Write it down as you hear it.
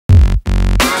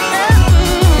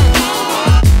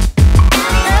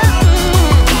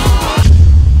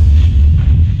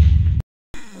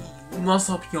What's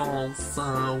up, y'all?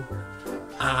 So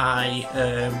I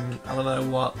don't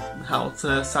know how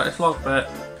to start this vlog, but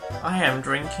I am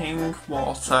drinking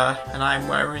water and I'm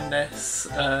wearing this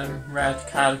red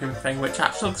cardigan thing, which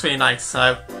actually looks really nice.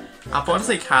 So I bought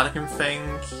this cardigan thing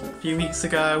a few weeks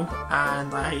ago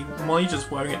and I'm only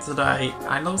just wearing it today.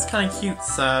 I know it's kind of cute,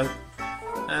 so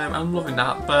I'm loving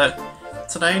that. But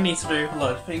today I need to do a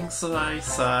lot of things today,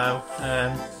 so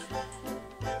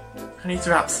I need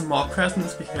to wrap some more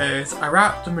presents because I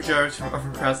wrapped the majority of my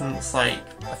presents like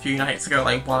a few nights ago,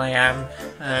 like 1 AM,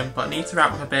 but I need to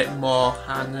wrap a bit more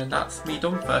and then that's me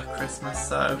done for Christmas,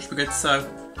 so it should be good. So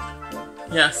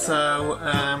yeah, so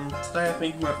today I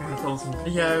think we're going to film some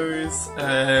videos.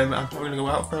 I'm probably going to go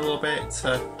out for a little bit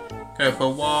to go for a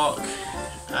walk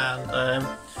and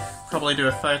probably do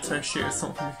a photo shoot or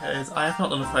something because I have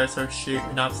not done a photo shoot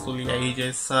in absolutely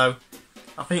ages, so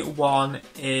I think one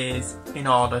is in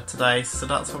order today, so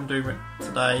that's what I'm doing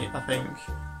today, I think.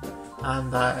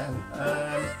 And then,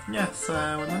 yeah, so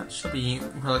that should be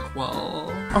really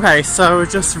cool. Okay, so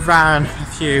just ran a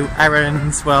few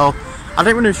errands. Well, I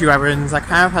didn't run a few errands. I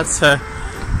had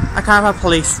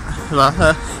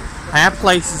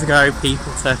places to go,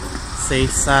 people to see,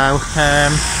 so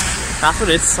that's what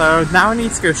it is. So now I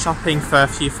need to go shopping for a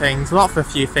few things. Well, not for a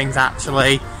few things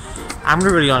actually. I'm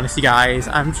going to be really honest, you guys,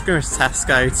 I'm just going to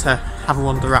Tesco to have a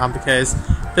wander around because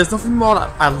there's nothing more that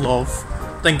I love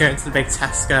than going to the big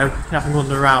Tesco and having a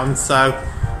wander around, so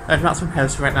that's my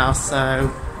head right now.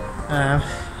 So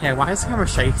yeah, why is the camera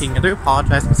shaking? I do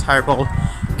apologise for my terrible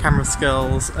camera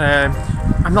skills.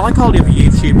 I'm not like all the other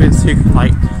YouTubers who can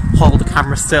like hold the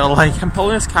camera still. Like, I'm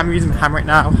holding this camera using my hand right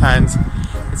now and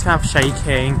it's kind of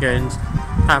shaking and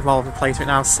kind of all over the place right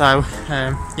now, so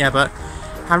yeah, but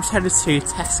I'm just headed to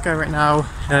Tesco right now.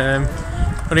 Gonna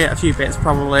get a few bits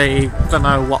probably, don't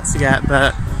know what to get,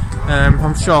 but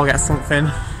I'm sure I'll get something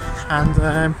and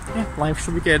yeah, life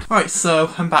should be good. Right, so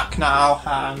I'm back now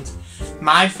and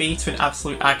my feet are in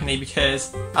absolute agony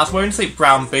because I was wearing like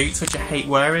brown boots, which I hate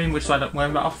wearing, which I don't wear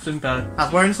that often, but I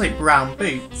was wearing like brown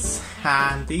boots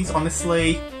and these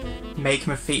honestly make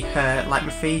my feet hurt. Like,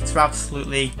 my feet are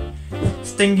absolutely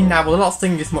stinging now. Well, they're not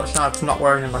stinging as much now because I'm not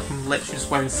wearing them, like I'm literally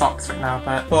just wearing socks right now,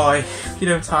 but boy, you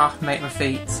don't have to make my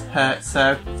feet hurt.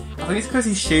 So I think it's because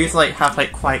these shoes like have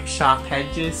like quite sharp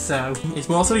edges, so it's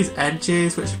more so these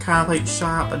edges which are kind of like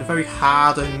sharp and very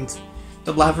hard, and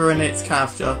the leather in it's kind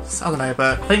of just, I don't know,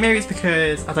 but I think maybe it's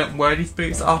because I don't wear these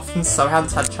boots often, so I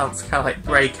haven't had a chance to kind of like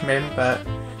break them in, but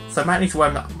so I might need to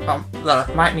wear them,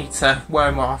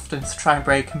 more often to try and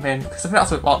break them in, because I think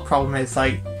that's what the problem is.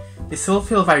 Like, they still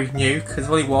feel very new because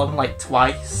I've only worn them like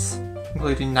twice,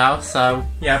 including now. So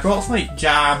yeah, I brought some like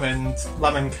jam and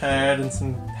lemon curd and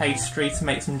some pastry to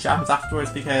make some jams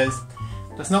afterwards because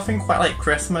there's nothing quite like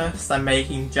Christmas than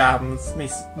making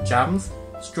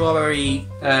strawberry,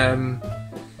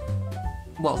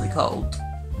 what's it called?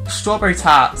 Strawberry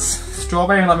tarts.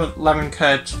 Strawberry and lemon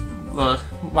curd.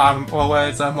 More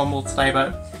words are mumbled today,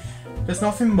 but there's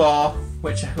nothing more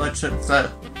which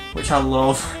I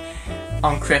love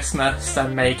on Christmas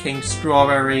than making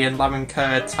strawberry and lemon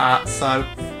curd tarts, so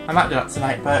I might do that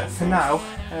tonight. But for now,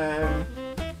 I'm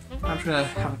just gonna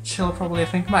have a chill probably. I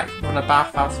think I might run a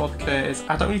bath afterward because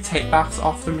I don't really take baths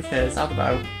often because, I don't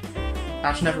know, I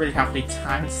actually never really have any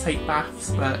time to take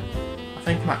baths, but I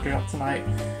think I might do that tonight.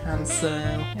 And so,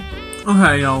 yeah.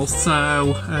 Okay y'all,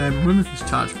 so I'm with this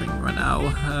charge thing right now.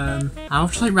 I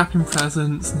was just like wrapping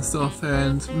presents and stuff,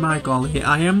 and my golly,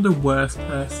 I am the worst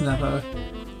person ever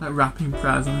at wrapping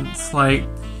presents. Like,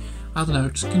 I don't know,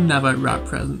 just can never wrap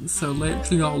presents. So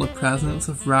literally all the presents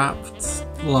I've wrapped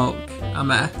look a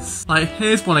mess. Like,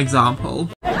 here's one example.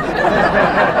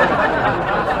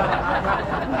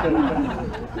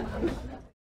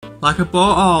 Like, I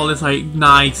bought all this like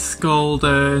nice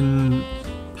golden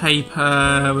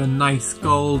paper and nice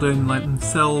golden, like, and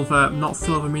silver, not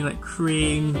silver, I mean like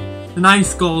cream, the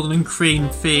nice golden and cream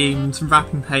themed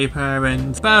wrapping paper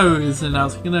and bows, and I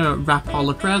was gonna wrap all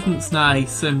the presents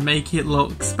nice and make it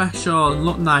look special and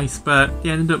look nice, but it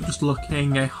ended up just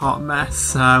looking a hot mess.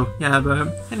 So yeah, but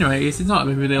anyways, it's not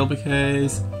a big deal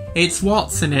because it's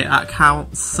what's in it that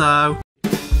counts, so.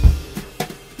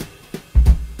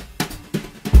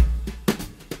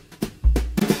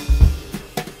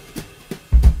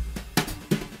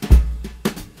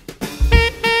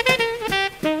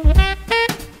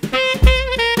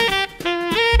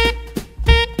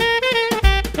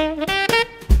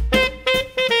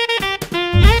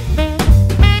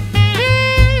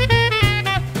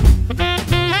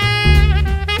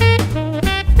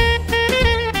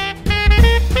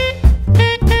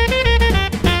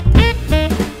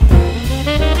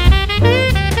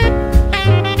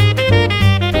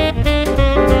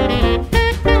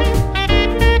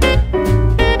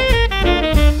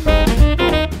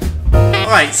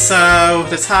 Right, so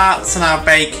the tarts are now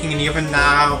baking in the oven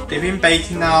now. They've been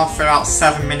baking now for about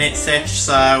 7 minutes-ish,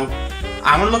 so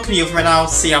I'm gonna look in the oven right now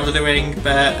to see how they're doing,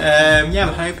 but yeah,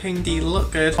 I'm hoping they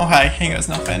look good. Okay, here goes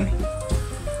nothing.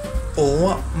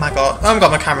 Oh my god, oh my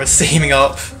god, my camera's steaming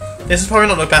up. This is probably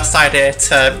not the best idea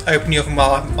to open the oven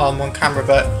while I'm on camera,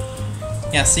 but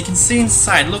yeah, so you can see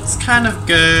inside, it looks kind of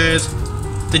good.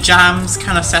 The jam's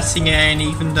kind of setting in,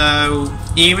 even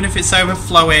if it's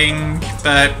overflowing,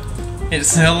 but it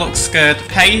still looks good. The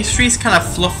pastry's kind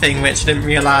of fluffing, which I didn't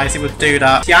realise it would do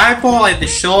that. See, I bought like the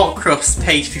short crust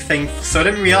pastry thing, so I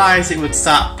didn't realise it would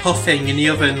start puffing in the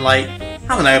oven, like, I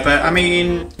don't know, but I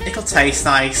mean, it'll taste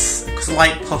nice, because I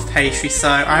like puff pastry, so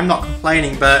I'm not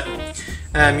complaining, but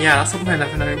yeah, that's something I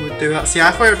never know it would do that. See,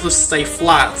 I thought it would just stay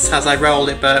flat as I rolled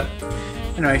it, but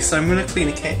anyway, so I'm going to clean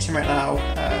the kitchen right now,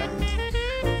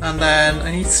 and then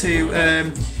I need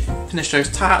to finish those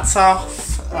tarts off.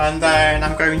 And then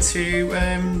I'm going to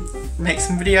make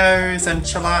some videos and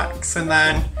chillax, and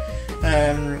then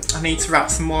I need to wrap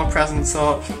some more presents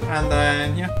up, and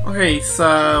then yeah. Okay,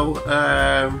 so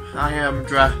I am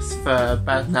dressed for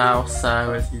bed now,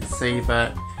 so as you can see,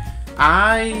 but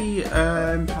I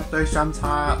had those jam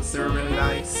tarts, they were really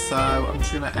nice, so I'm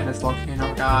just going to end this vlog here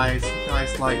now, guys. If you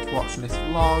guys liked watching this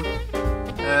vlog,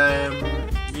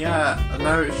 yeah, I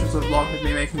know it's just a vlog of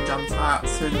me making jam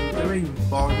tarts and doing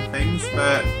boring things,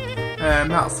 but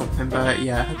that's something. But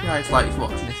yeah, I hope you guys liked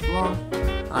watching this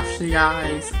vlog. I'll see you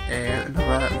guys in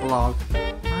another vlog.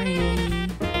 Bye!